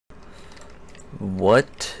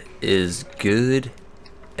What is good,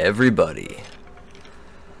 everybody?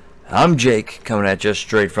 I'm Jake, coming at you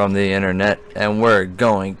straight from the internet, and we're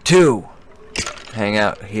going to hang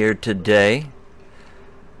out here today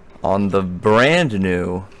on the brand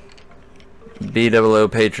new BOO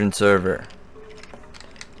patron server.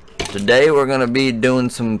 Today we're gonna be doing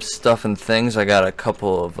some stuff and things. I got a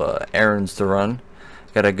couple of errands to run.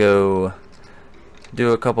 Gotta go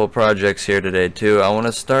do a couple of projects here today too. I want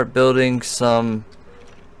to start building some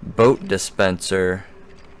boat dispenser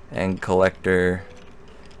and collector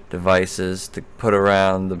devices to put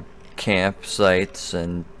around the campsites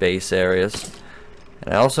and base areas.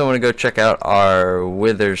 And I also want to go check out our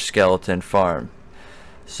wither skeleton farm.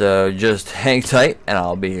 So just hang tight and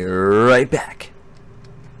I'll be right back.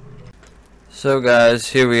 So guys,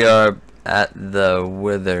 here we are at the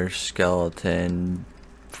wither skeleton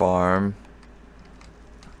farm.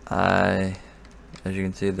 As you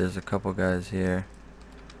can see, there's a couple guys here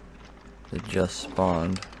that just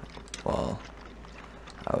spawned while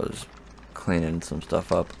I was cleaning some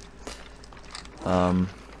stuff up.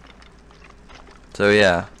 So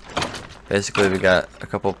yeah, basically we got a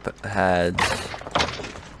couple pads.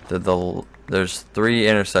 There's 3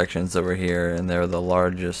 intersections that were here, and they're the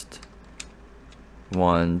largest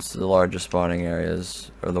ones, the largest spawning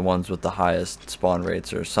areas, or the ones with the highest spawn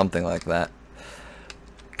rates, or something like that.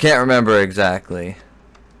 Can't remember exactly,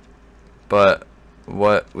 but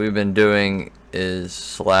what we've been doing is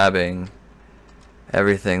slabbing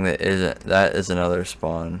everything that isn't. That is another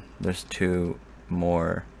spawn. There's 2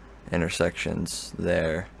 more intersections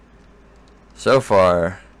there. So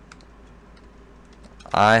far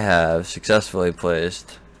I have successfully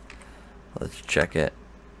placed, let's check it,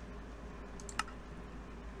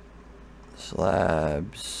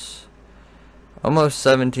 slabs, almost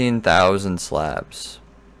 17,000 slabs.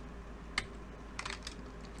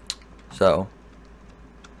 So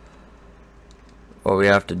what we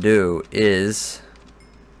have to do is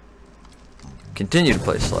continue to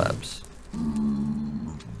place slabs.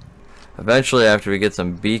 Eventually, after we get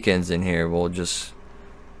some beacons in here, we'll just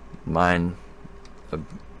mine a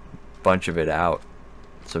bunch of it out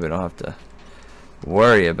so we don't have to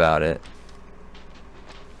worry about it.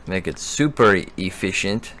 Make it super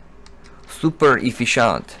efficient.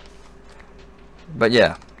 But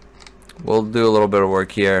yeah, we'll do a little bit of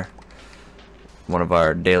work here, one of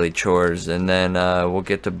our daily chores, and then we'll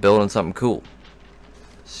get to building something cool.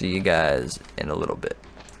 See you guys in a little bit.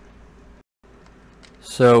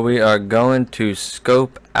 So we are going to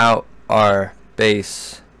scope out our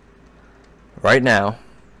base right now.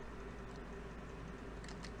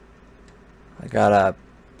 I got a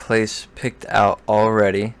place picked out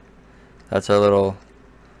already. That's our little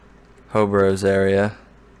Hobros area,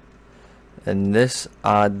 and this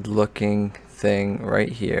odd looking thing right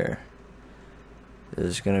here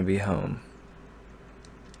is gonna be home.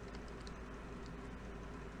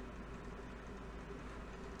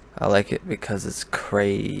 I like it because it's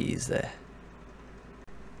crazy.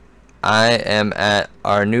 I am at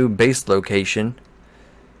our new base location.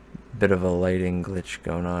 Bit of a lighting glitch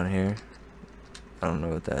going on here. I don't know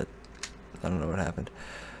what happened.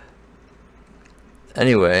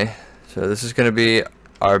 Anyway, so this is gonna be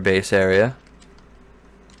our base area.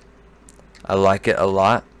 I like it a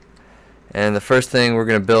lot. And the first thing we're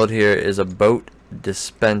going to build here is a boat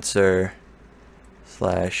dispenser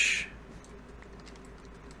slash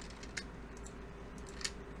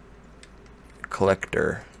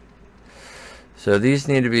collector. So these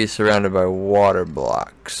need to be surrounded by water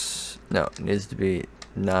blocks. No, it needs to be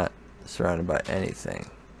not surrounded by anything.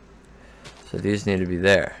 So these need to be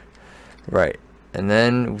there. Right. And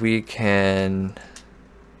then we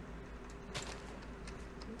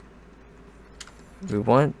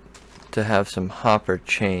want to have some hopper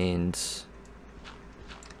chains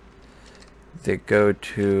that go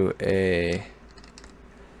to a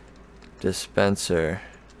dispenser.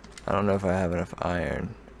 I don't know if I have enough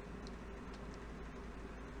iron.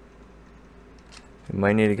 We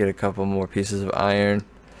might need to get a couple more pieces of iron,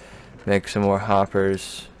 make some more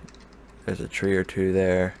hoppers. There's a tree or 2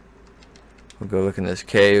 there. We'll go look in this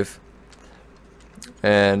cave,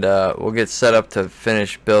 and we'll get set up to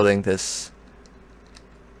finish building this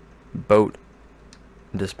boat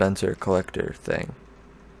dispenser collector thing.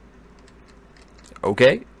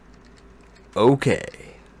 Okay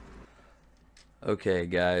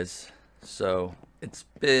guys, so it's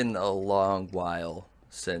been a long while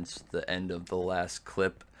since the end of the last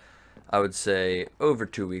clip. I would say over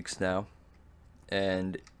 2 weeks now,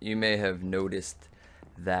 and you may have noticed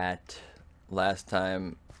that last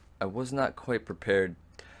time I was not quite prepared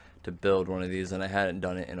to build one of these, and I hadn't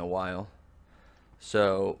done it in a while.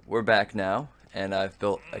 So we're back now, and I've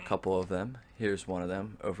built a couple of them. Here's one of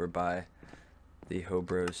them over by the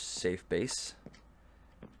Hobro's safe base,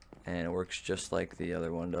 and it works just like the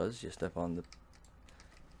other one does. You step on the,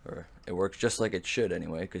 or it works just like it should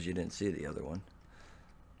anyway, because you didn't see the other one.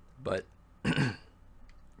 But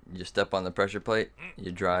you step on the pressure plate,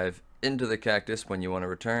 you drive into the cactus when you want to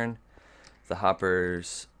return. The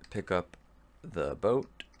hoppers pick up the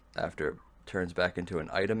boat after it turns back into an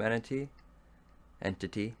item entity,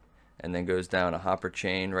 and then goes down a hopper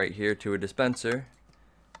chain right here to a dispenser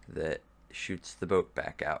that shoots the boat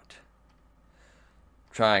back out.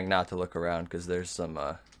 Trying not to look around because there's some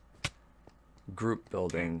group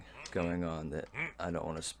building going on that I don't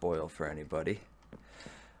want to spoil for anybody.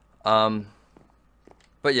 But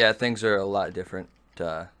yeah, things are a lot different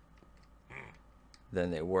than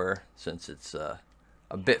they were, since it's a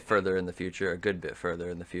bit further in the future, a good bit further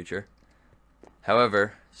in the future.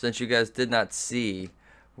 However, since you guys did not see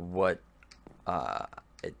what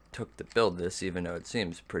it took to build this, even though it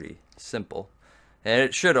seems pretty simple, and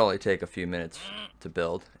it should only take a few minutes to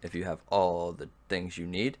build if you have all the things you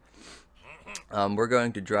need, we're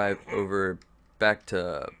going to drive over back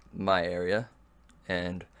to my area,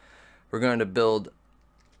 and we're going to build,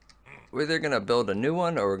 we're either going to build a new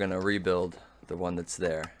one or we're going to rebuild the one that's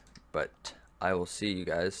there. But I will see you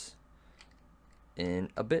guys in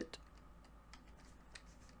a bit.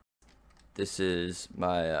 This is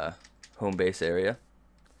my home base area,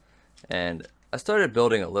 and I started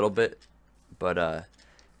building a little bit, but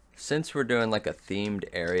since we're doing like a themed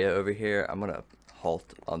area over here, I'm gonna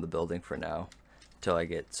halt on the building for now until I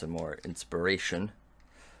get some more inspiration.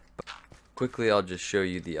 But quickly, I'll just show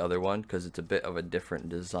you the other one because it's a bit of a different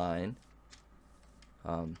design.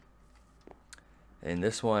 In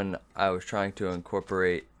this one, I was trying to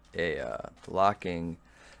incorporate a locking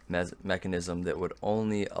mechanism that would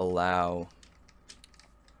only allow,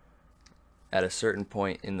 at a certain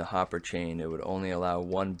point in the hopper chain, it would only allow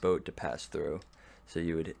one boat to pass through. So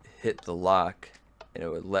you would hit the lock, and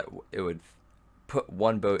it would put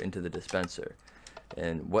one boat into the dispenser.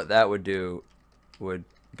 And what that would do would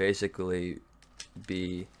basically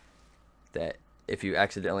be that if you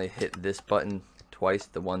accidentally hit this button twice,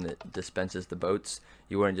 the one that dispenses the boats,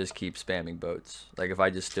 you wouldn't just keep spamming boats. Like if I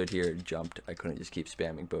just stood here and jumped, I couldn't just keep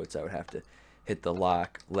spamming boats. I would have to hit the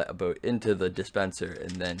lock, let a boat into the dispenser,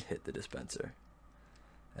 and then hit the dispenser.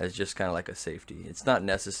 As just kind of like a safety. It's not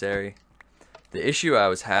necessary. The issue I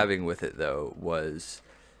was having with it though was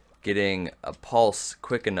getting a pulse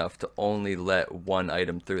quick enough to only let one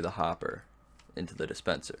item through the hopper into the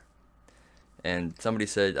dispenser. And somebody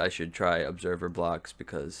said I should try observer blocks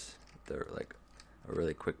because they're like a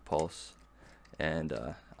really quick pulse, and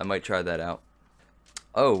I might try that out.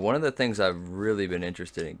 Oh, one of the things I've really been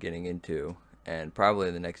interested in getting into, and probably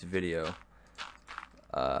in the next video,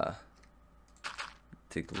 to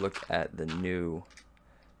look at the new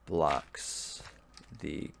blocks,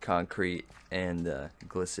 the concrete and the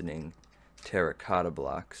glistening terracotta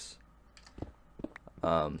blocks.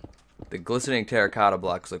 The glistening terracotta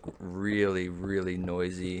blocks look really, really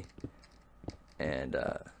noisy, and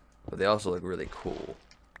but they also look really cool.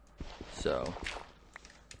 So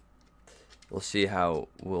we'll see how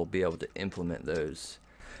we'll be able to implement those.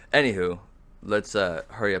 Anywho, let's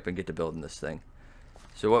hurry up and get to building this thing.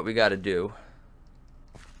 So what we got to do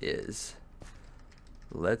is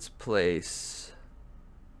let's place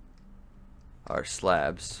our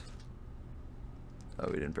slabs. Oh,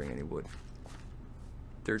 we didn't bring any wood.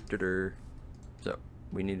 So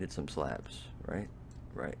we needed some slabs, right?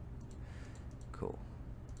 Right. Cool.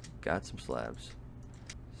 Got some slabs.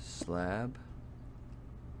 Slab.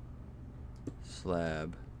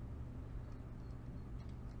 Slab.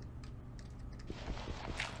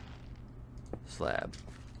 Slab.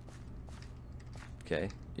 Okay,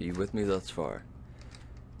 are you with me thus far?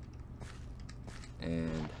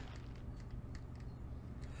 And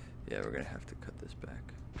yeah, we're gonna have to cut this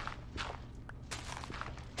back,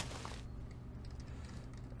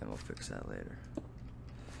 and we'll fix that later.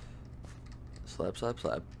 Slab, slab,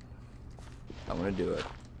 slab. I'm gonna do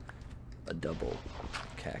a double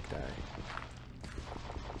cacti.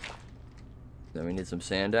 Then we need some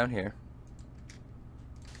sand down here.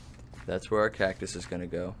 That's where our cactus is gonna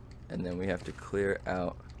go, and then we have to clear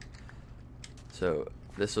out. So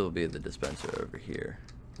this will be the dispenser over here.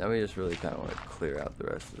 Now we just really kind of want to clear out the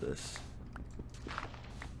rest of this.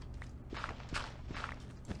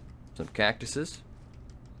 Some cactuses.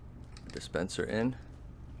 Dispenser in.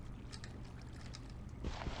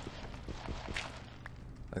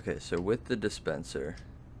 Okay, so with the dispenser,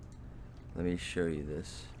 let me show you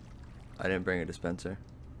this. I didn't bring a dispenser.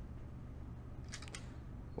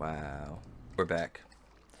 Wow. We're back.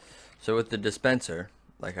 So with the dispenser,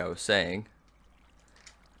 like I was saying,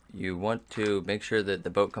 you want to make sure that the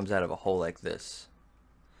boat comes out of a hole like this.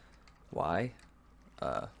 Why?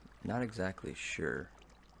 Not exactly sure.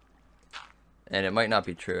 And it might not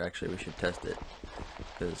be true, actually. We should test it,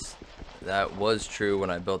 because that was true when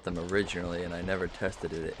I built them originally, and I never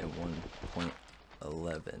tested it in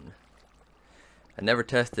 1.11. I never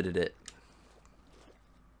tested it.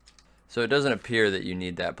 So it doesn't appear that you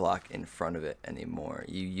need that block in front of it anymore.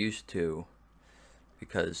 You used to,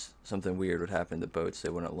 because something weird would happen to boats. They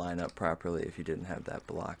wouldn't line up properly if you didn't have that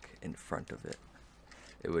block in front of it.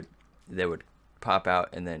 They would pop out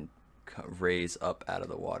and then raise up out of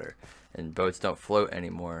the water. And boats don't float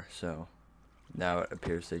anymore, so now it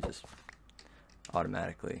appears they just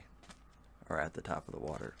automatically are at the top of the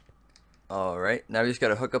water. Alright, now we just got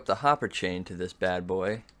to hook up the hopper chain to this bad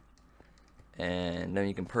boy, and then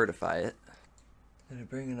you can pertify it. Did I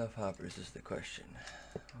bring enough hoppers is the question.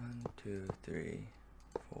 1, 2, 3,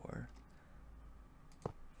 4,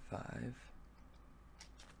 5. 1,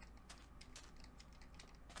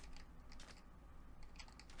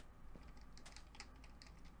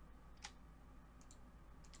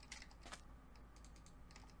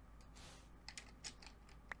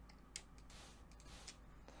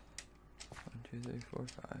 2, 3, 4,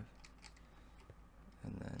 5,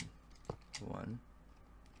 and then 1,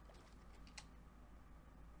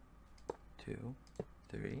 2,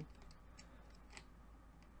 3,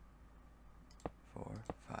 4,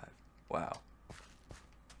 5. Wow,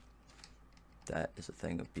 that is a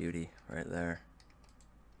thing of beauty right there.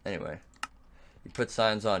 Anyway, you put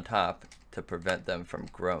signs on top to prevent them from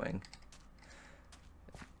growing,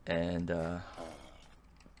 and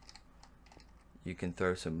you can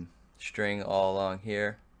throw some string all along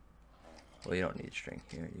here. Well, you don't need string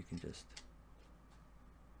here. You can just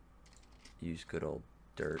use good old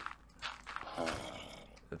dirt.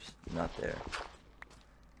 Oops, not there.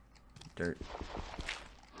 Dirt.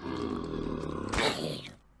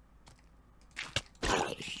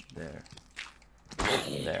 There.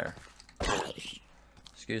 There.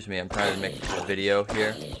 Excuse me, I'm trying to make a video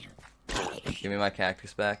here. Give me my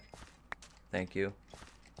cactus back. Thank you.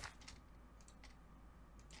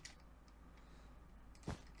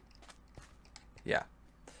 Yeah.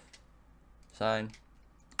 Sign.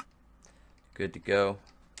 Good to go.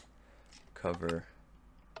 Cover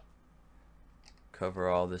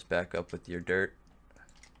all this back up with your dirt.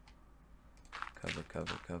 Cover.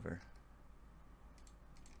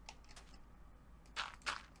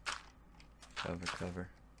 Cover.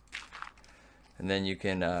 And then you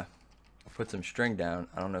can put some string down.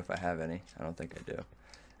 I don't know if I have any. I don't think I do.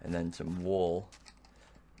 And then some wool.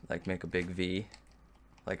 Like make a big V,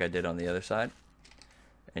 like I did on the other side.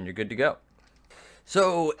 And you're good to go.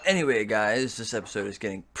 So anyway, guys, this episode is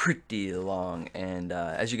getting pretty long, and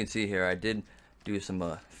as you can see here, I did do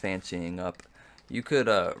some fancying up. You could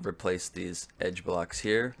replace these edge blocks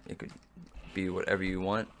here. It could be whatever you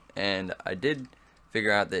want, and I did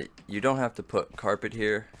figure out that you don't have to put carpet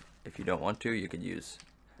here if you don't want to. You could use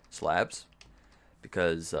slabs,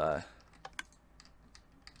 because oh,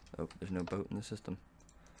 there's no boat in the system.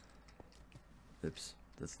 Oops.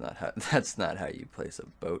 That's not how you place a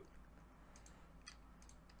boat.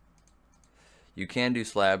 You can do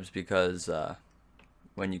slabs because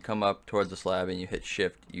when you come up towards the slab and you hit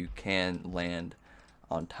shift, you can land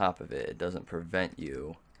on top of it. It doesn't prevent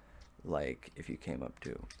you like if you came up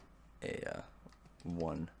to a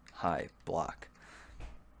one high block.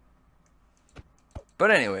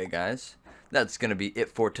 But anyway, guys, that's going to be it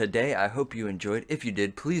for today. I hope you enjoyed. If you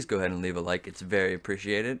did, please go ahead and leave a like. It's very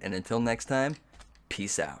appreciated. And until next time,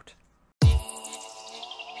 peace out.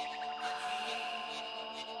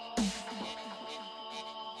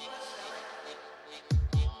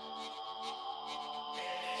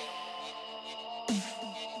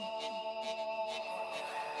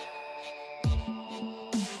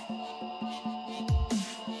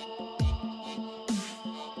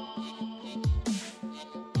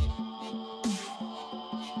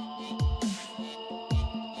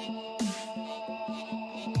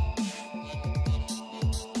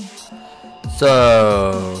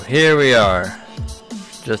 So here we are,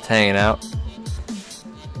 just hanging out,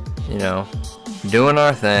 you know, doing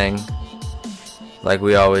our thing like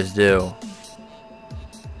we always do.